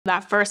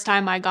That first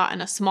time I got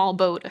in a small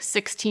boat, a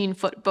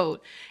 16-foot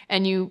boat,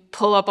 and you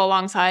pull up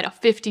alongside a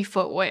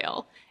 50-foot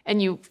whale,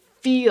 and you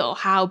feel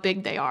how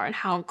big they are and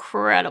how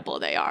incredible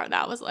they are.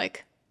 That was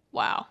like,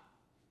 wow,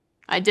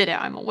 I did it.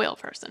 I'm a whale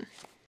person.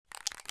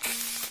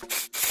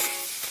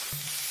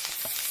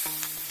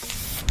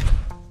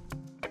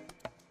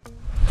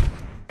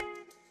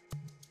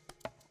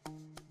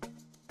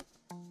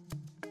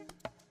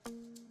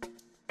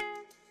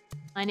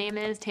 My name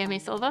is Tammy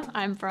Silva.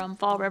 I'm from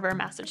Fall River,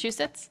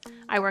 Massachusetts.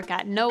 I work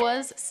at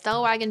NOAA's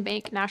Stellwagen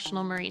Bank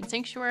National Marine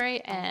Sanctuary,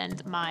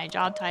 and my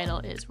job title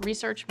is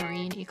Research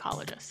Marine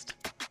Ecologist.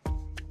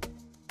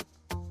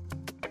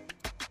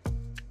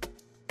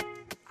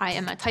 I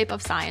am a type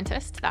of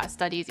scientist that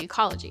studies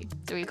ecology.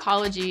 So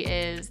ecology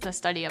is the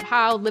study of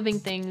how living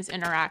things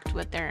interact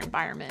with their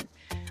environment.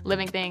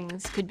 Living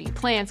things could be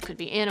plants, could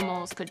be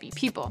animals, could be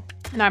people.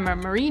 And I'm a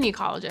marine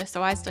ecologist,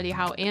 so I study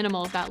how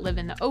animals that live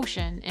in the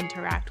ocean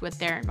interact with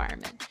their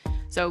environment.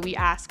 So we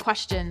ask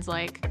questions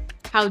like,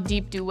 how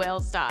deep do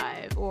whales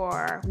dive?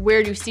 Or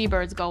where do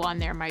seabirds go on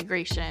their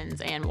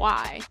migrations and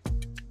why?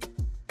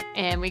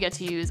 And we get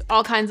to use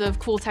all kinds of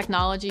cool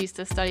technologies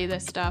to study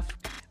this stuff.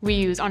 We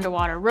use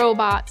underwater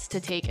robots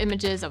to take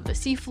images of the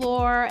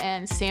seafloor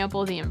and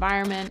sample the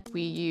environment.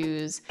 We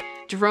use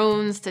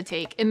drones to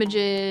take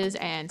images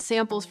and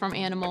samples from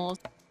animals.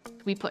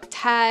 We put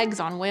tags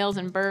on whales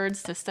and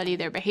birds to study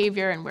their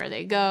behavior and where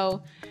they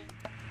go.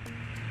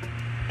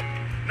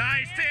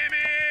 Nice,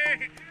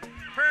 Tammy!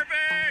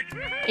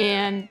 Perfect!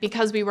 And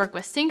because we work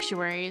with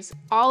sanctuaries,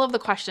 all of the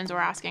questions we're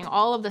asking,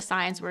 all of the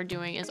science we're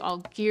doing is all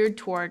geared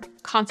toward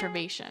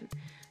conservation.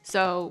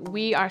 So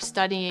we are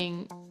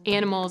studying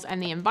animals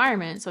and the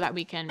environment so that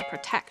we can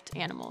protect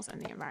animals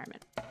and the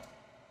environment.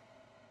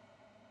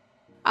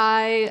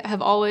 I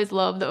have always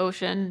loved the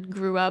ocean,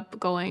 grew up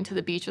going to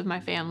the beach with my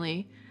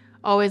family,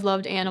 always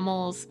loved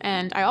animals,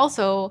 and I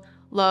also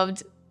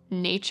loved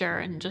nature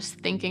and just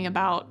thinking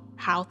about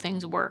how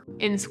things work.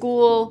 In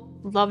school,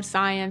 loved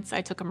science.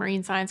 I took a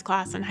marine science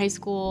class in high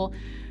school.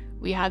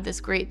 We had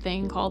this great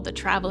thing called the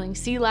Traveling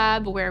Sea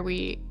Lab where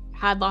we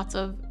had lots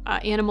of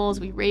animals,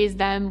 we raised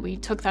them, we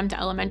took them to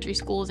elementary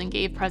schools and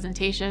gave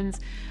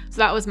presentations. So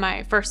that was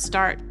my first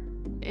start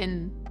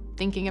in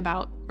thinking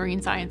about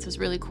marine science. Was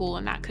really cool,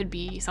 and that could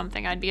be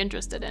something I'd be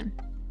interested in.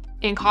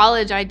 In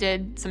college, I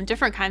did some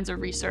different kinds of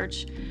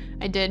research.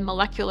 I did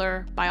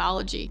molecular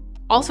biology.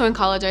 Also in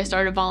college, I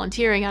started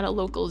volunteering at a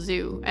local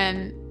zoo,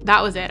 and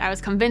that was it. I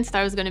was convinced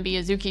I was going to be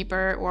a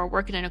zookeeper or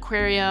work in an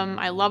aquarium.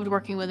 I loved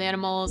working with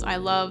animals. I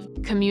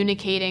loved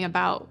communicating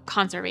about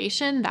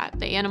conservation, that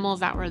the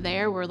animals that were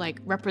there were like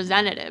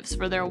representatives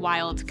for their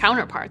wild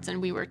counterparts, and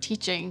we were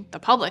teaching the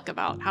public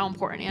about how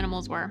important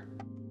animals were.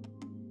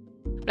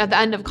 But at the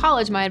end of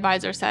college, my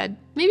advisor said,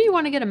 maybe you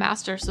want to get a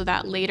master's so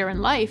that later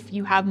in life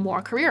you have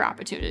more career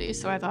opportunities.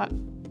 So I thought,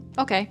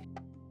 okay.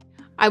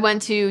 I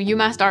went to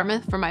UMass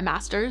Dartmouth for my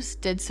master's,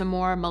 did some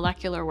more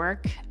molecular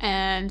work,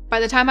 and by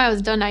the time I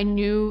was done, I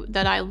knew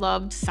that I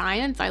loved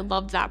science. I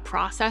loved that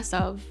process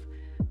of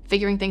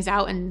figuring things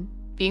out and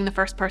being the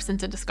first person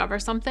to discover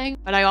something.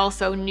 But I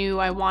also knew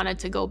I wanted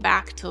to go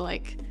back to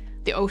like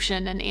the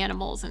ocean and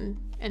animals and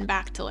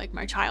back to like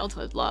my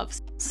childhood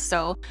loves.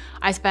 So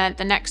I spent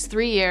the next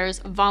 3 years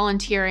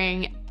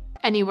volunteering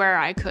anywhere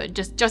I could,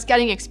 just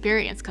getting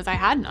experience because I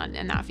had none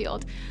in that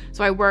field.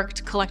 So I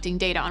worked collecting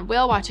data on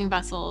whale watching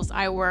vessels.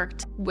 I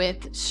worked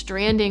with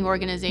stranding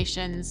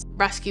organizations,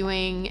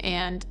 rescuing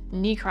and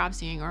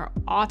necropsying or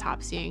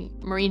autopsying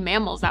marine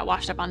mammals that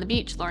washed up on the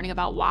beach, learning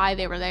about why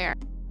they were there.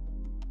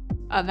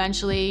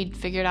 Eventually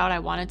figured out I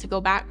wanted to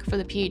go back for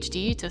the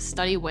PhD to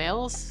study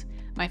whales,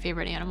 my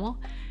favorite animal,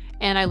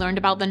 and I learned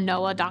about the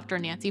NOAA Dr.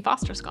 Nancy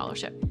Foster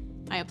Scholarship.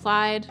 I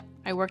applied.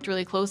 I worked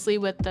really closely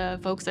with the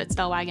folks at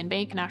Stellwagen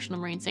Bank National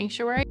Marine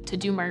Sanctuary to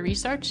do my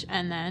research,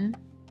 and then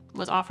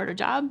was offered a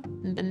job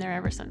and been there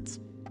ever since.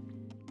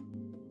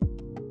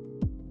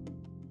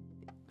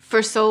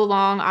 For so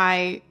long,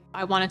 I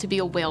wanted to be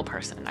a whale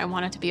person. I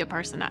wanted to be a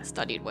person that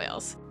studied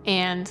whales.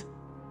 And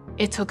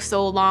it took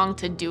so long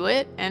to do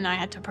it, and I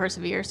had to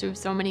persevere through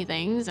so many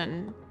things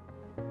and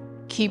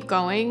keep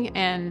going.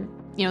 And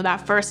you know,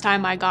 that first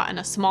time I got in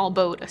a small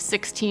boat, a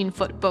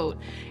 16-foot boat,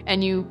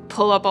 and you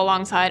pull up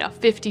alongside a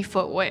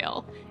 50-foot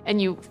whale,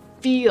 and you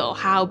feel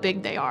how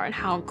big they are and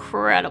how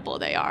incredible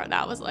they are.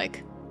 That was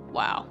like,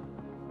 wow,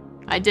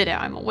 I did it.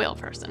 I'm a whale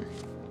person.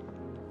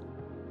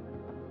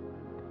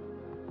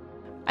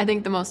 I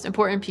think the most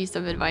important piece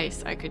of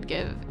advice I could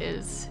give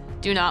is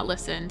do not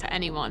listen to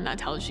anyone that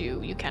tells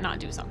you you cannot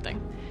do something.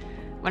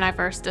 When I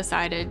first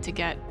decided to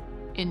get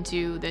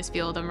into this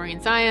field of marine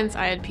science,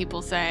 I had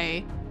people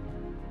say,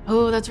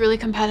 oh, that's really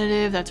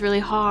competitive, that's really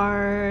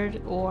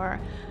hard, or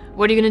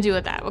what are you gonna do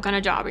with that? What kind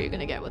of job are you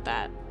gonna get with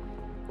that?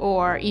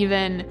 Or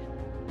even,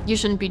 you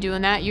shouldn't be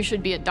doing that, you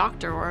should be a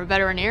doctor or a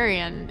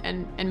veterinarian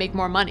and make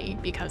more money,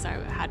 because I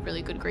had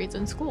really good grades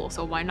in school,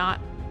 so why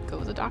not go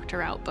the doctor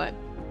route? But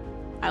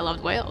I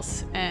loved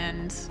whales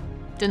and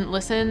didn't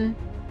listen,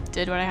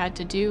 did what I had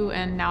to do,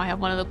 and now I have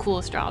one of the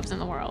coolest jobs in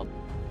the world.